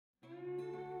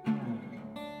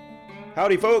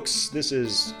Howdy, folks. This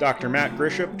is Dr. Matt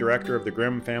Grieshop, Director of the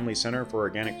Grimm Family Center for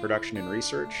Organic Production and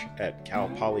Research at Cal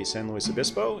Poly San Luis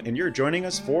Obispo, and you're joining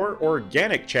us for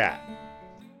Organic Chat.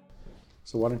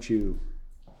 So why don't you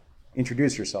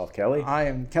introduce yourself, Kelly? I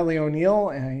am Kelly O'Neill,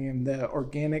 and I am the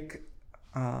Organic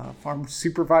Farm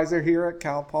Supervisor here at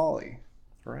Cal Poly.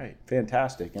 Right,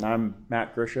 fantastic. And I'm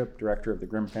Matt Grieshop, Director of the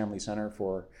Grimm Family Center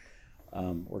for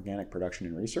Organic Production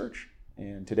and Research.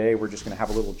 And today we're just going to have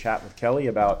a little chat with Kelly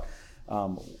about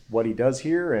what he does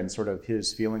here and sort of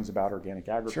his feelings about organic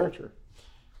agriculture. Sure.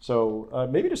 So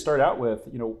maybe to start out with,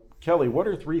 Kelly, what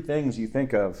are three things you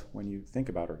think of when you think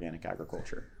about organic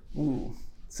agriculture?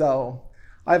 So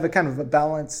I have a kind of a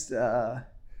balanced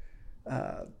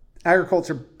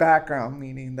agriculture background,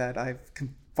 meaning that I've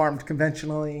farmed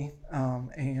conventionally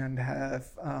and have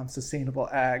sustainable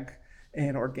ag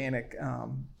and organic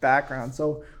background.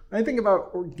 So when I think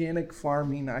about organic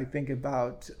farming, I think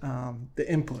about the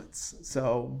inputs.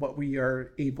 So what we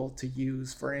are able to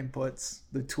use for inputs,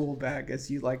 the tool bag, as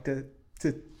you like to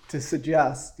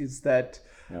suggest, is that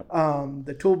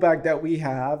the tool bag that we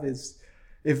have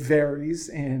it varies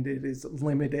and it is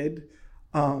limited,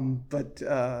 but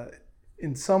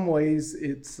in some ways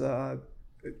it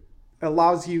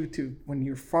allows you to, when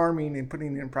you're farming and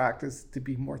putting it in practice, to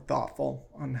be more thoughtful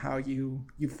on how you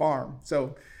farm.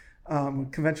 So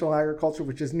conventional agriculture,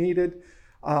 which is needed.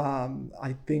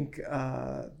 I think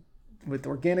with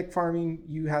organic farming,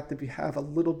 you have to have a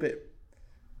little bit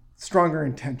stronger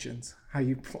intentions, how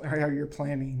you're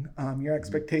planning, your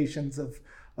expectations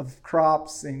of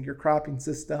crops and your cropping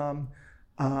system,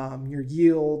 your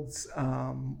yields,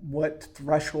 what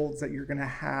thresholds that you're going to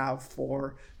have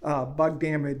for bug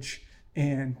damage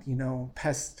and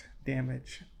pest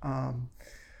damage.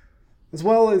 As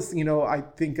well as, I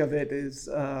think of it as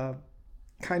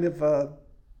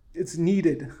it's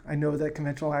needed. I know that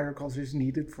conventional agriculture is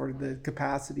needed for the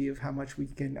capacity of how much we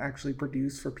can actually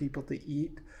produce for people to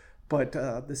eat. But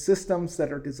the systems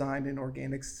that are designed in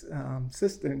organic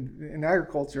system in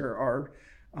agriculture are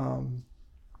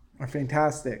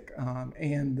fantastic,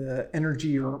 and the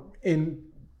energy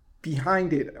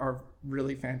behind it are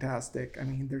really fantastic. I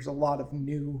mean, there's a lot of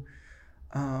new,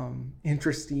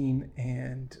 interesting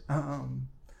and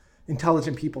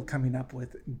intelligent people coming up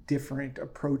with different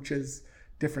approaches,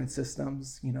 different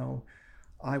systems.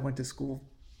 I went to school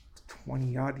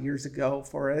 20 odd years ago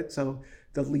for it. So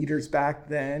the leaders back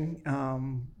then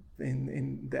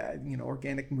in the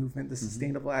organic movement, the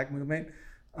sustainable ag movement,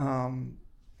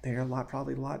 they're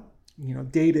probably a lot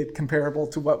dated comparable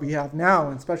to what we have now,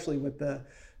 and especially with the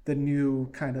new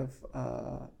kind of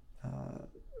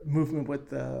movement with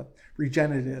the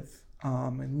regenerative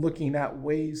and looking at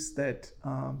ways that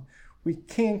we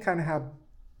can kind of have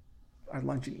our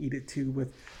lunch and eat it too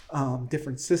with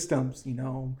different systems,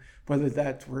 whether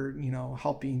that's we're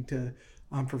helping to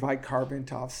provide carbon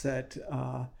to offset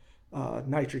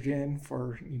nitrogen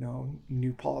for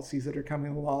new policies that are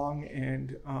coming along.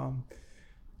 And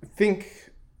I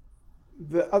think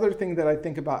the other thing that I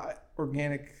think about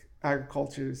organic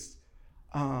agriculture is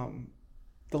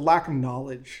the lack of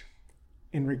knowledge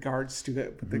in regards to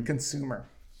the consumer.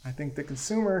 I think the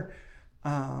consumer,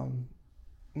 and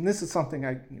this is something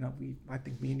I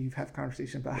think me and you've had a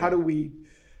conversation about. How do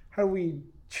we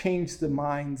change the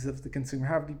minds of the consumer?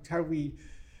 How do we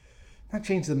not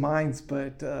change the minds,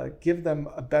 but give them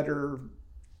a better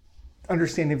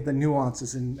understanding of the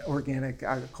nuances in organic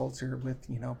agriculture? With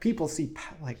people see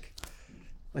like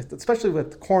especially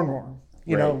with cornworm,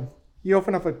 you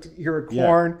open up a ear of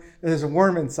corn and there's a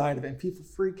worm inside of it and people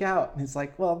freak out. And it's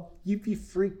like, well, you'd be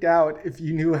freaked out if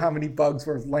you knew how many bugs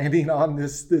were landing on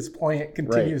this plant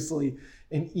continuously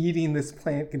and eating this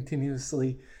plant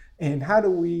continuously. And how do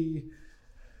we,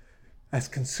 as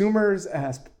consumers,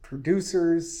 as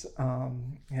producers,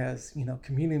 as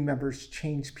community members,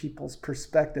 change people's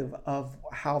perspective of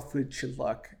how food should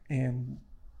look and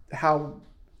how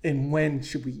and when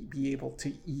should we be able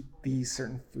to eat these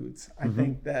certain foods? I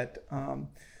think that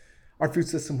our food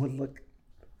system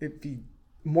it'd be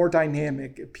more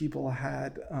dynamic if people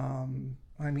had, I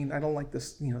don't like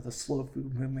this, the slow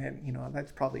food movement,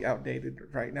 that's probably outdated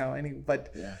right now anyway,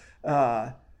 but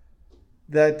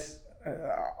that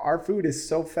our food is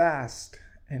so fast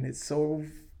and it's so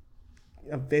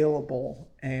available,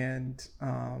 and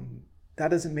that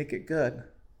doesn't make it good.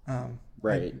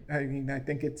 Right. I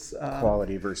think it's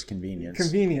quality versus convenience.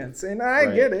 Convenience, and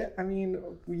I get it. I mean,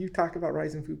 you talk about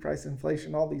rising food price,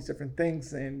 inflation, all these different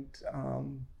things, and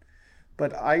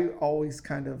but I always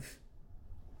kind of,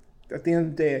 at the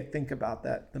end of the day, I think about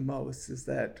that the most is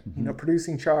that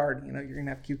producing chard, you're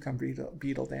gonna have cucumber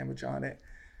beetle damage on it,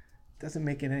 doesn't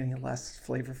make it any less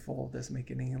flavorful, doesn't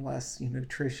make it any less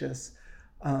nutritious.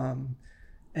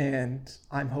 And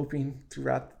I'm hoping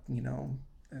throughout,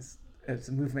 as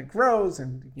the movement grows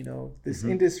and, this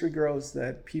industry grows,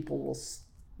 that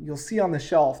you'll see on the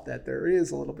shelf that there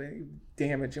is a little bit of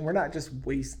damage, and we're not just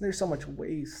waste. There's so much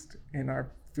waste in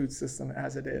our food system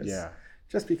as it is. Yeah.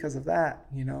 Just because of that,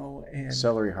 and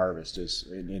celery harvest is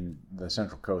in the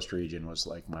Central Coast region was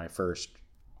like my first,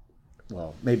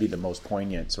 well, maybe the most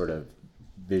poignant sort of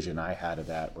vision I had of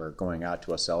that. We're going out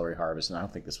to a celery harvest, and I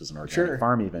don't think this was an organic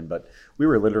farm even, but we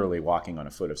were literally walking on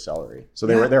a foot of celery. So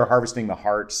they were harvesting the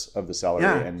hearts of the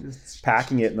celery and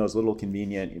packing it in those little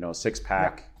convenient,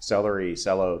 6-pack celery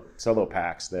cello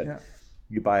packs that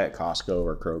you buy at Costco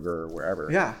or Kroger or wherever.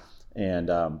 Yeah. And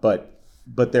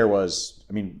but there was,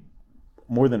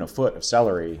 more than a foot of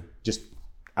celery just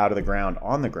out of the ground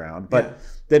on the ground. But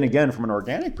then again, from an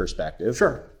organic perspective,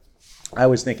 I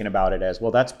was thinking about it as,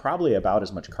 well, that's probably about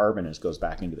as much carbon as goes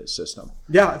back into this system.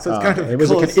 Yeah, so it's kind of it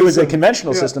was a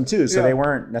conventional system too, so they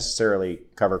weren't necessarily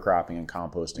cover cropping and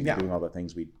composting and doing all the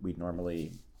things we'd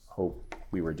normally hope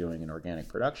we were doing in organic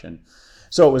production.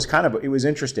 So it was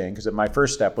interesting because my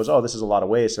first step was, this is a lot of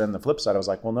waste. And then the flip side, I was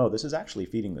like, well, no, this is actually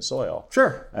feeding the soil.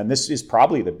 Sure. And this is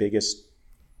probably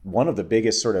one of the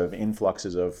biggest sort of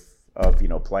influxes of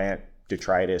plant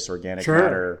detritus, organic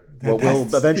matter, what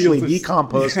will eventually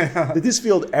decompose that this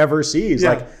field ever sees.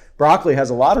 Like broccoli has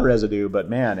a lot of residue, but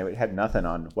man, it had nothing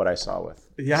on what I saw with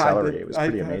celery. It was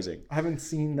pretty amazing. I haven't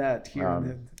seen that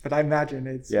here, but I imagine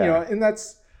it's,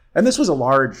 and this was a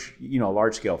large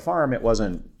scale farm. It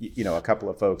wasn't, a couple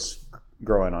of folks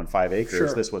growing on 5 acres.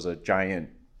 Sure. This was a giant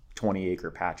 20-acre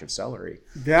patch of celery.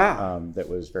 Yeah. That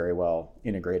was very well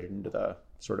integrated into the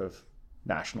sort of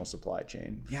national supply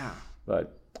chain. Yeah.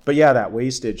 But yeah, that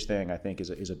wastage thing I think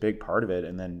is a big part of it.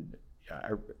 And then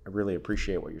I really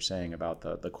appreciate what you're saying about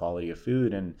the quality of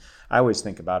food. And I always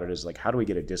think about it as like, how do we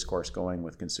get a discourse going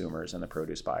with consumers and the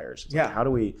produce buyers? It's like, how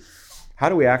do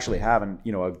we actually have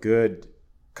a good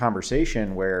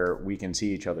conversation where we can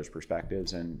see each other's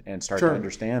perspectives and start to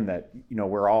understand that,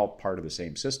 we're all part of the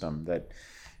same system, that,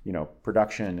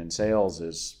 production and sales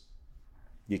is,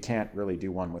 you can't really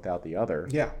do one without the other.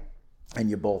 Yeah. And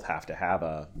you both have to have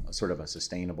a sort of a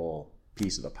sustainable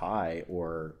piece of the pie,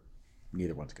 or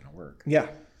neither one's going to work. Yeah.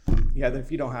 Yeah.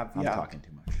 If you don't have, I'm talking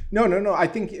too much. No. I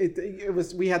think it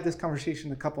was, we had this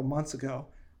conversation a couple months ago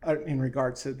in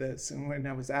regards to this. And when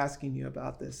I was asking you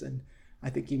about this, and I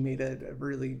think you made a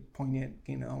really poignant,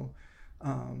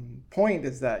 point,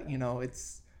 is that,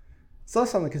 it's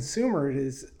less on the consumer, it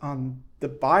is on the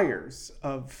buyers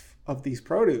of these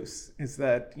produce, is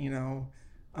that,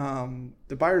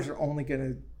 the buyers are only going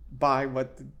to buy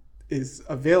what is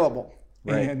available.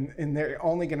 Right. And they're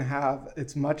only going to have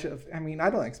as much of, I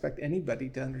don't expect anybody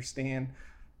to understand,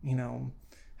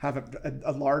 have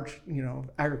a large,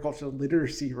 agricultural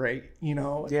literacy rate,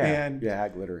 and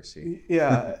ag literacy.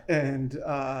 And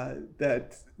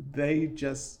that they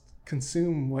just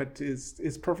consume what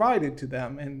is provided to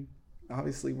them. And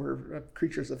obviously we're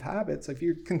creatures of habit. So if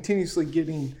you're continuously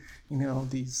getting,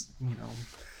 these,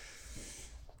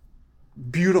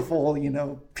 beautiful,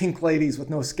 pink ladies with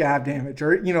no scab damage,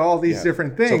 or, all these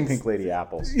different things. So pink lady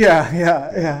apples.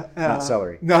 Yeah. Not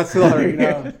celery. Not celery,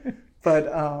 no.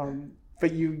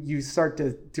 But you start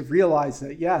to realize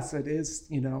that, yes, it is,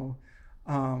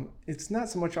 it's not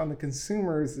so much on the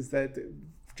consumers, is that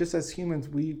just as humans,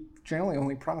 we generally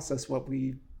only process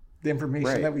the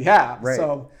information that we have. Right.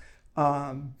 So,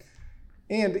 and,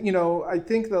 I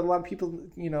think that a lot of people,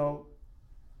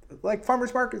 like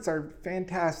farmers markets are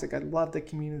fantastic. I love the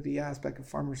community aspect of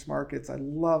farmers markets. I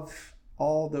love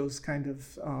all those kind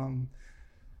of,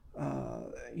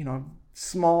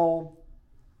 small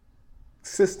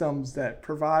systems that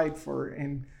provide for,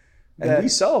 and we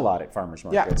sell a lot at farmers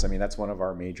markets. That's one of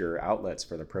our major outlets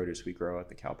for the produce we grow at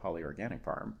the Cal Poly Organic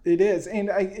Farm. It is, and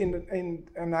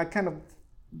I kind of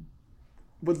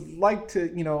would like to,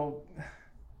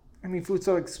 food's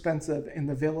so expensive, and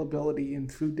the availability in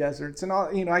food deserts and all,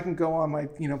 I can go on my,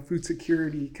 food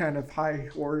security kind of high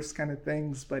horse kind of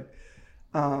things, but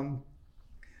I'm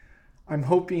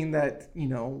hoping that,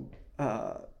 when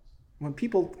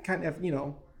people kind of,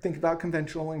 think about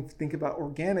conventional and think about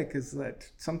organic, is that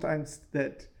sometimes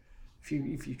that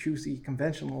if you choose to eat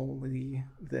conventionally,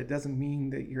 that doesn't mean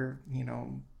that your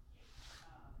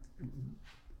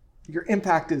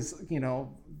impact is,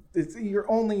 you're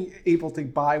only able to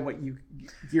buy what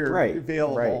you're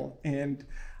available. Right. And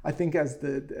I think as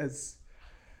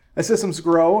systems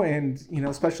grow, and,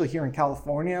 especially here in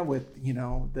California with,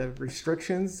 the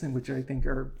restrictions, in which I think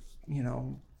are,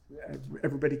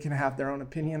 everybody can have their own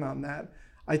opinion on that.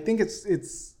 I think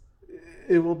it's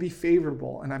it will be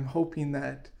favorable, and I'm hoping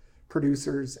that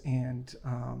producers and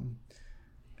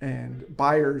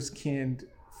buyers can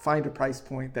find a price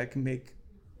point that can make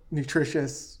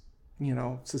nutritious,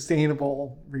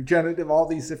 sustainable, regenerative, all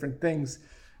these different things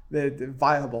that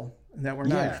viable, and that we're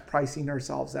not pricing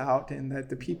ourselves out, and that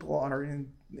the people are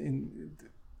in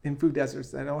food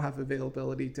deserts that don't have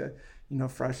availability to,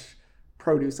 fresh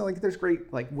produce. So, like, there's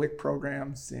great like WIC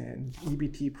programs and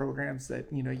EBT programs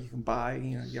that you can buy.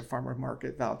 You have farmer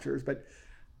market vouchers, but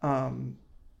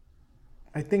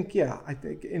I think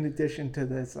in addition to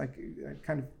this, like, I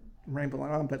kind of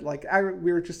rambling on, but like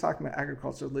we were just talking about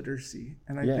agricultural literacy,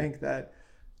 and I think that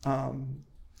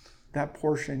that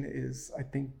portion is, I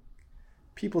think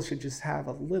people should just have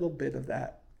a little bit of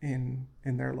that in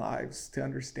their lives to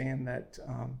understand that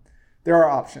there are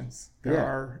options. There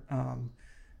are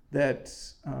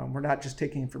we're not just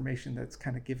taking information that's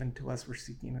kind of given to us, we're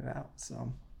seeking it out.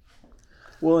 So,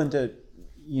 well, and to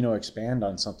expand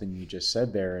on something you just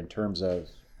said there in terms of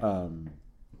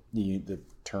the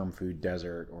term food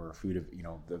desert, or food of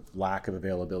the lack of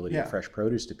availability of fresh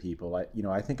produce to people.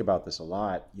 I think about this a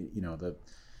lot.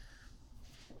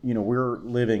 We're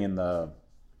living in the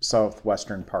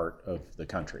southwestern part of the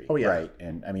country, right?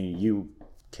 And I mean, you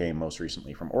came most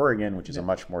recently from Oregon, which is a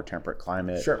much more temperate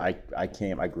climate. Sure. I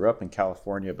grew up in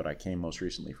California, but I came most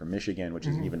recently from Michigan, which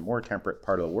is an even more temperate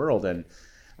part of the world. And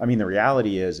I mean, the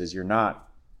reality is you're not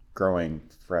growing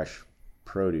fresh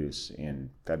produce in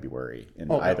February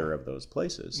in either of those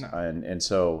places. No. And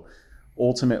so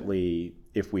ultimately,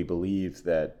 if we believe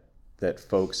that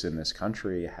folks in this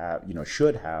country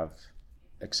should have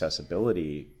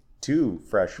accessibility to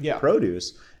fresh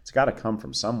produce, it's got to come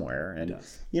from somewhere. And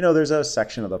there's a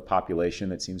section of the population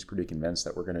that seems pretty convinced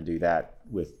that we're going to do that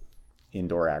with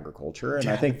indoor agriculture, and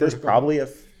I think there's probably a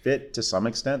fit to some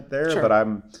extent there. But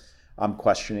I'm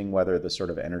questioning whether the sort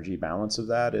of energy balance of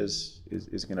that is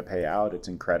going to pay out. It's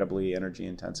incredibly energy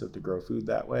intensive to grow food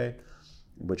that way,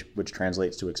 which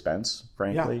translates to expense,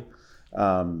 frankly.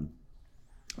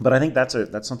 But I think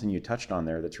that's something you touched on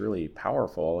there that's really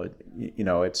powerful.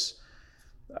 It's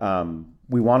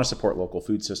we want to support local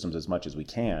food systems as much as we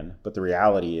can, but the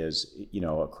reality is,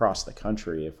 across the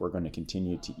country, if we're going to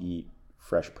continue to eat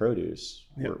fresh produce,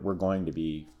 we're going to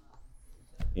be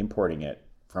importing it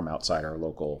from outside our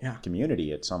local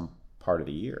community at some part of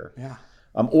the year.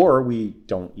 Or we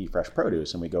don't eat fresh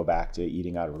produce and we go back to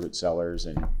eating out of root cellars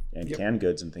and canned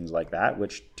goods and things like that,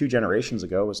 which 2 generations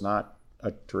ago was not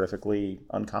a terrifically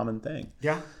uncommon thing.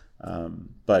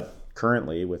 But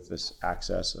currently, with this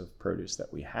access of produce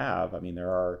that we have, I mean, there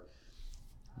are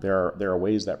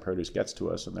ways that produce gets to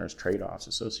us, and there's trade-offs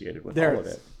associated with all of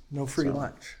it. No free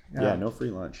lunch. No free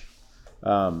lunch.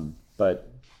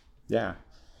 But yeah.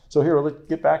 So here, let's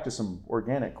get back to some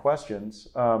organic questions.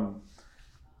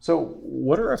 So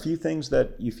what are a few things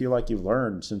that you feel like you've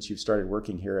learned since you've started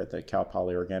working here at the Cal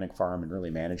Poly Organic Farm and really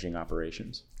managing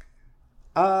operations?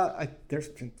 There's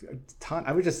been a ton.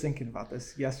 I was just thinking about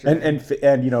this yesterday. And things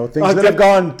that have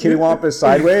gone kittywampus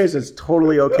sideways, it's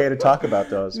totally okay to talk about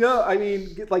those. No, I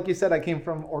mean, like you said, I came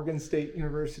from Oregon State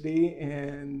University,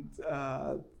 and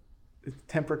it's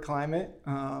temperate climate.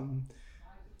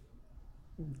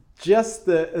 Just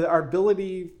our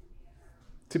ability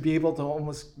to be able to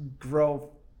almost grow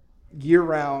year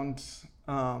round,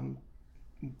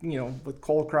 with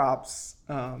cole crops,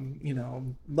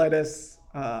 lettuce,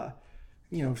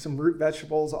 some root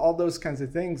vegetables, all those kinds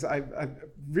of things.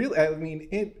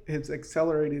 It has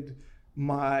accelerated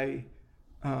my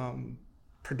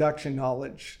production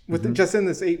knowledge with just in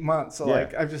this 8 months. So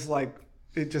it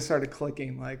just started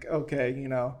clicking. Like, okay,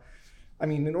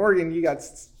 in Oregon you got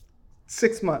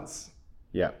 6 months.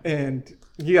 Yeah. And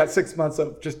you got 6 months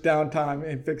of just downtime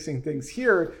and fixing things.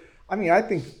 Here, I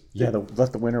think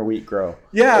let the winter wheat grow.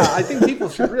 Yeah, I think people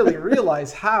should really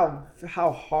realize how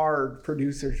hard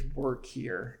producers work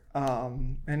here,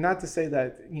 and not to say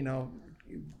that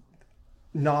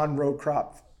non-row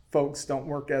crop folks don't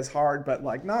work as hard, but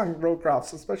like non-row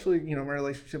crops, especially my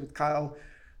relationship with Kyle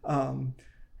from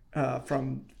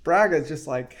Braga, is just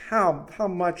like how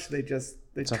much they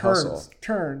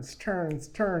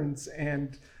turns,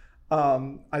 and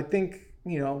I think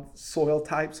soil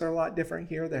types are a lot different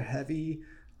here. They're heavy.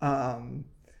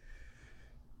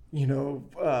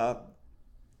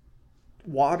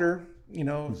 Water,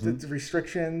 the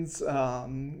restrictions,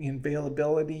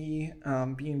 availability,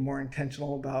 being more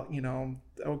intentional about,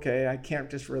 okay, I can't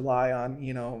just rely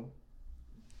on,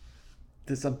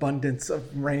 this abundance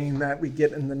of rain that we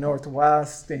get in the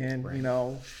Northwest, and,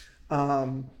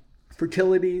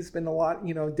 fertility's been a lot,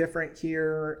 different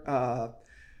here.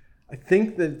 I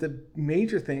think that the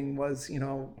major thing was,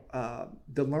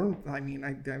 the learn. I mean,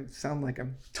 I sound like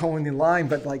I'm towing the line,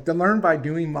 but like the learn by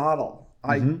doing model,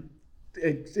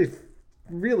 it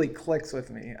really clicks with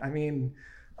me. I mean,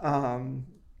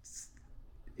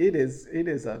 it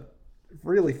is a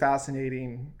really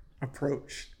fascinating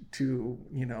approach to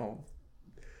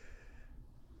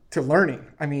to learning.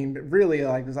 I mean, really,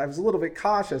 like, because I was a little bit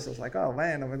cautious. I was like, oh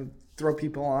man, I'm going to throw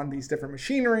people on these different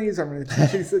machineries. I'm going to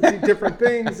teach these different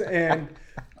things. And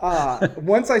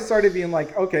once I started being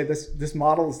like, okay, this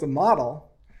model is the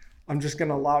model, I'm just going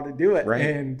to allow to do it. Right.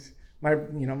 And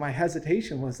my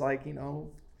hesitation was like,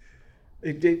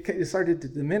 it started to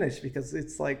diminish, because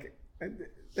it's like,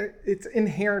 it's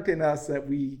inherent in us that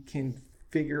we can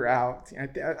figure out.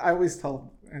 I always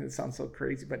tell, and it sounds so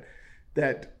crazy, but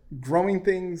that growing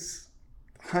things,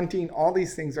 hunting, all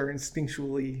these things are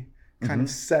instinctually kind of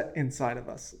set inside of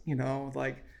us.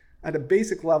 Like at a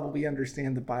basic level, we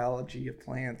understand the biology of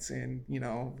plants, and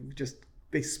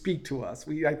they speak to us.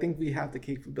 I think we have the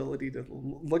capability to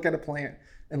look at a plant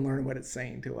and learn what it's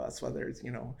saying to us, whether it's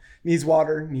needs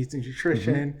water, needs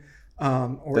nutrition,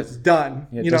 or it's done.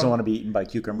 It doesn't want to be eaten by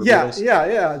cucumber beetles. beetles.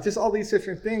 Yeah. Just all these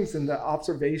different things, and the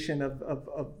observation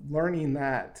of learning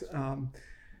that,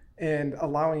 and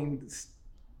allowing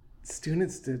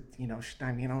students to,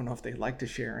 I mean, I don't know if they like to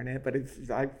share in it, but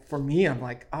for me, I'm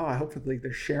like, oh, hopefully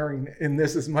they're sharing in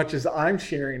this as much as I'm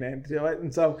sharing into it.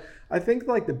 And so I think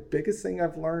like the biggest thing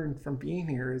I've learned from being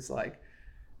here is like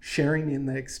sharing in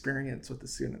the experience with the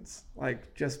students,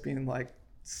 like just being like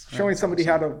showing somebody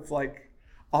how to like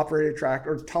operate a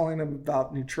tractor, or telling them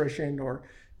about nutrition, or,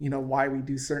 why we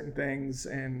do certain things,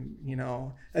 and,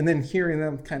 and then hearing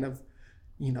them kind of,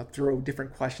 throw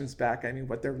different questions back at me,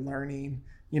 what they're learning,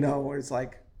 where it's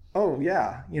like, oh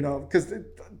yeah, because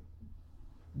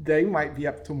they might be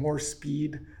up to more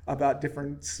speed about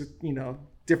different,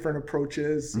 different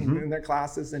approaches in their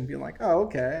classes, and being like, oh,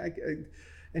 okay.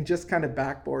 And just kind of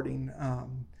backboarding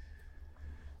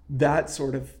that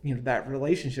sort of, that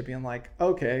relationship, being like,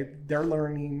 okay, they're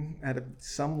learning at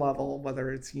some level,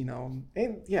 whether it's, and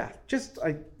yeah, just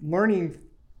learning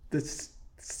the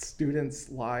students'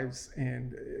 lives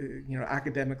and,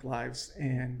 academic lives,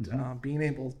 and being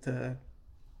able to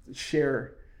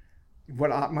share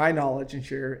what my knowledge and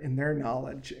share in their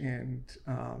knowledge and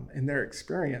in their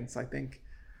experience.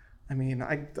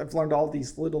 I've learned all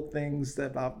these little things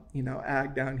about,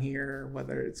 ag down here,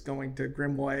 whether it's going to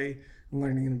Grimm Way and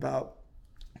learning about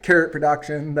carrot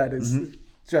production that is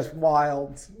just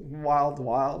wild.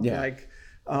 Yeah. Like,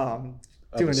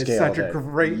 doing such a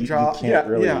great job.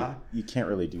 You can't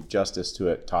really do justice to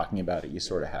it talking about it. You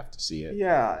sort of have to see it.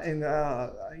 Yeah. And,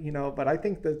 but I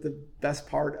think that the best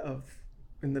part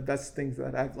and the best things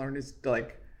that I've learned is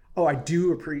like, oh, I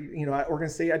do appreciate, at Oregon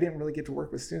State, I didn't really get to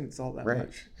work with students all that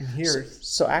much. And here,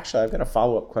 so actually, I've got a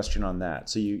follow-up question on that.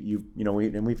 So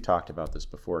we've talked about this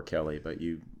before, Kelly, but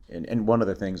and one of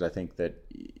the things I think that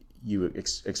you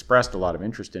expressed a lot of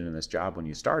interest in this job when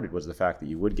you started was the fact that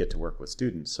you would get to work with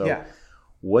students. So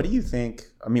what do you think,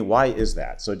 why is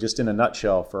that? So just in a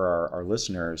nutshell for our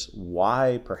listeners,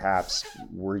 why perhaps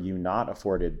were you not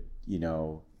afforded,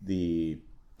 the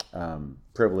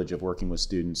privilege of working with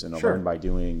students and a learn by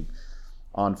doing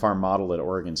on-farm model at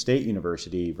Oregon State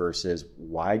University versus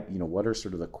why, what are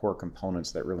sort of the core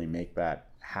components that really make that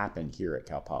happen here at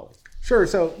Cal Poly? Sure.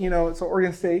 So, so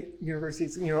Oregon State University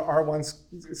is,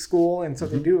 R1 school. And so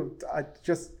they do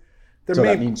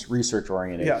that means research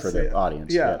oriented for the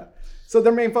audience. Yeah. So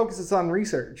their main focus is on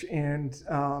research, and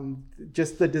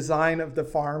just the design of the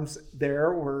farms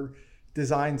there were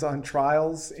designs on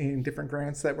trials and different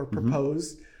grants that were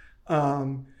proposed.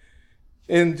 And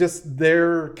just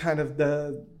their kind of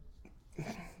the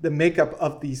makeup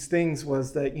of these things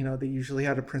was that, they usually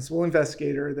had a principal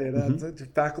investigator, they had a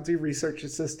faculty research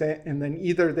assistant, and then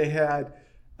either they had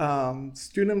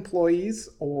student employees,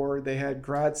 or they had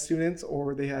grad students,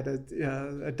 or they had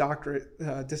a doctorate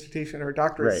dissertation or a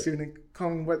doctorate student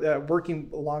coming with, working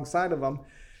alongside of them.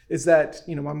 Is that,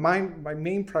 my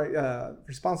main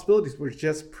responsibilities were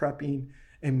just prepping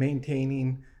and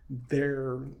maintaining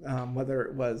their, whether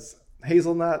it was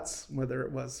hazelnuts, whether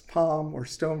it was palm or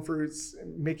stone fruits,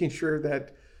 making sure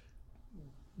that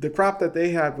the crop that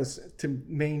they had was to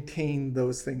maintain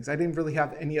those things. I didn't really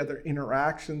have any other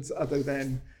interactions other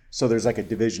than. So there's like a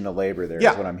division of labor there,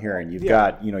 is what I'm hearing. You've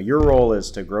got, your role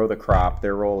is to grow the crop.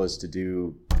 Their role is to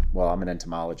do, well, I'm an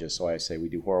entomologist, so I say we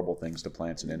do horrible things to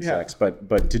plants and insects,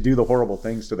 but to do the horrible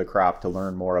things to the crop to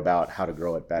learn more about how to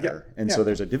grow it better. And so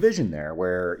there's a division there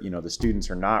where, the students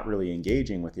are not really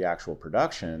engaging with the actual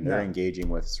production. They're engaging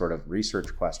with sort of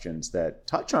research questions that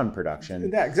touch on production.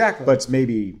 Yeah, exactly. But it's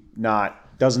maybe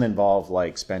not doesn't involve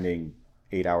like spending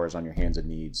 8 hours on your hands and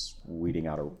knees weeding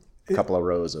out a couple of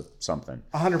rows of something.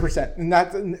 100%,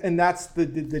 and that's the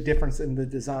difference in the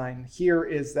design. Here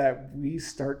is that we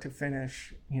start to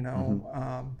finish,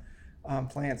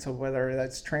 plant. So whether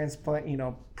that's transplant,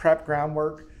 prep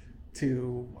groundwork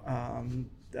to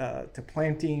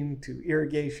planting, to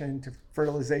irrigation, to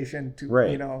fertilization, to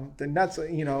the nuts,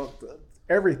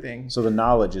 everything. So the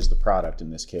knowledge is the product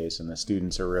in this case, and the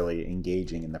students are really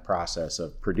engaging in the process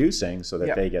of producing so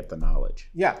that they get the knowledge.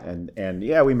 Yeah. And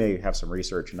we may have some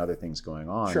research and other things going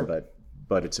on, sure. but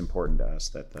it's important to us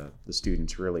that the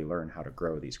students really learn how to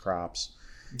grow these crops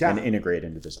and integrate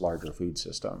into this larger food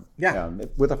system. Yeah.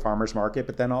 With a farmer's market,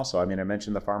 but then also, I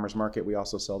mentioned the farmer's market, we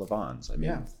also sell the bonds.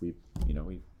 We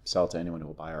sell to anyone who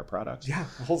will buy our products. Yeah,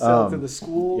 wholesale to the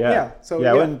school. So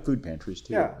and food pantries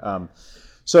too. Yeah.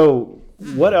 So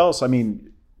what else?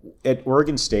 At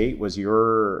Oregon State,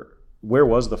 where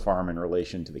was the farm in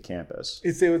relation to the campus?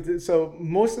 So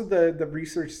most of the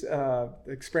research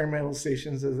experimental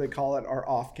stations, as they call it, are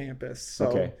off campus.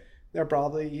 So they're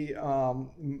probably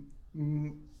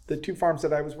the two farms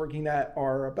that I was working at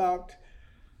are about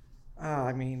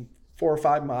 4 or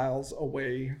 5 miles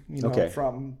away,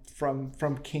 from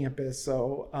campus.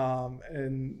 So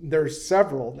and there's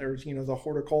several. There's the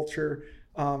horticulture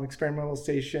experimental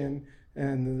station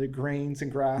and the grains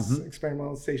and grass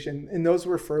experimental station, and those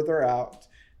were further out.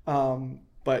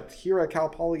 But here at Cal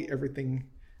Poly, everything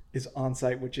is on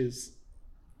site, which is,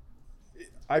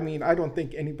 I don't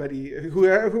think anybody,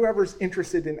 whoever's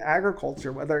interested in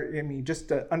agriculture, just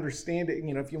to understand it,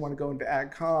 if you want to go into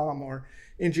ag comm or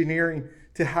engineering,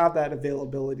 to have that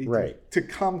availability to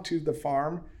come to the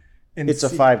farm. And it's a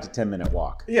 5 to 10 minute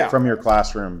walk from your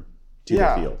classroom to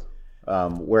the field.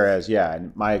 Whereas,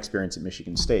 in my experience at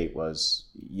Michigan State was,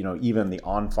 even the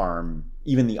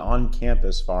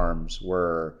on-campus farms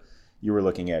you were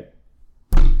looking at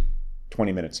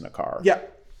 20 minutes in a car. Yeah.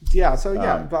 Yeah. So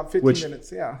about 15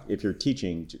 minutes. Yeah. If you're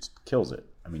teaching, just kills it.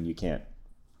 You can't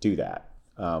do that.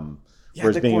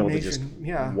 Whereas being able to just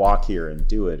walk here and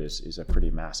do it is a pretty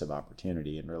massive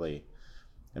opportunity, and really,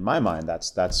 in my mind,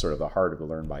 that's sort of the heart of the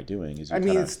learn by doing. Is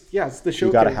it's the showcase.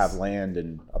 You got to have land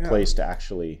and a place to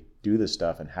actually do this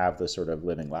stuff and have this sort of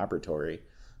living laboratory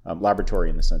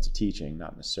in the sense of teaching,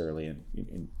 not necessarily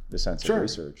in the sense of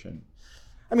research. And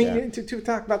to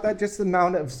talk about that, just the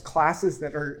amount of classes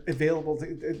that are available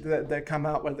that come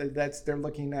out, whether they're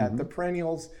looking at the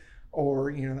perennials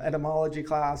or etymology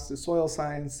class, the soil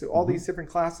science, to all these different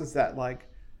classes that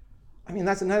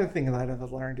that's another thing that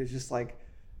I've learned is just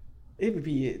it'd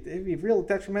be real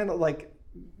detrimental,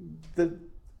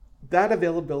 that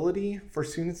availability for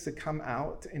students to come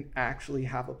out and actually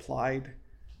have applied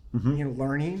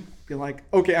learning, be like,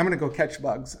 okay, I'm going to go catch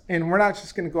bugs. And we're not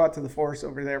just going to go out to the forest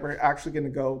over there. We're actually going to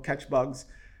go catch bugs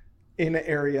in an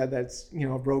area that's,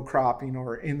 row crop,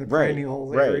 or in the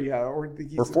perennial area. Or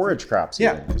forage crops,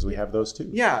 because we have those too.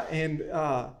 Yeah.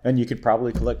 And you could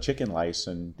probably collect chicken lice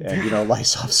and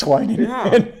lice off swine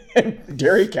and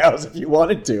dairy cows if you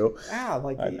wanted to. Yeah.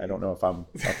 I don't know if I'm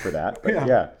up for that, but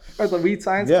Or the weed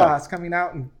science class, coming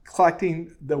out and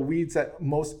collecting the weeds that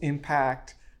most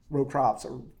impact row crops,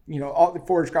 or all the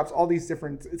forage crops, all these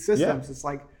different systems. It's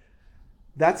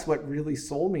that's what really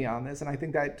sold me on this, and I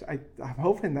think that I'm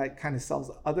hoping that kind of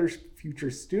sells other future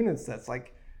students. That's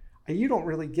you don't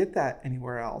really get that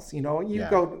anywhere else. You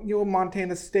go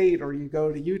Montana State, or you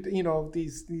go to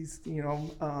these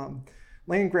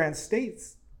land grant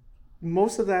states.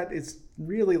 Most of that is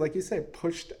really, like you say,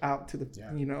 pushed out to the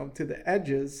to the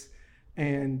edges,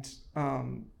 and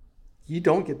you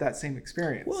don't get that same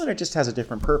experience. Well, and it just has a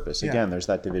different purpose. Again, there's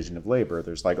that division of labor.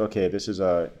 There's this is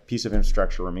a piece of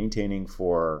infrastructure we're maintaining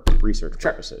for research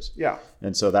purposes. Yeah.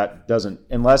 And so that doesn't,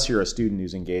 unless you're a student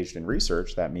who's engaged in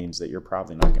research, that means that you're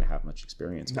probably not going to have much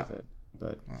experience with it.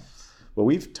 But well,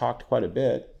 we've talked quite a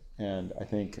bit, and I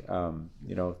think,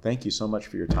 thank you so much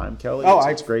for your time, Kelly.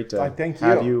 It's great to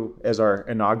have you as our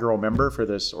inaugural member for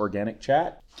this organic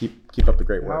chat. Keep up the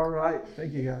great work. All right.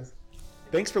 Thank you, guys.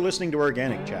 Thanks for listening to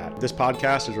Organic Chat. This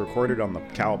podcast is recorded on the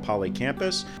Cal Poly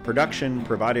campus. Production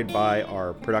provided by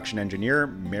our production engineer,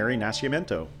 Mary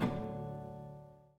Nascimento.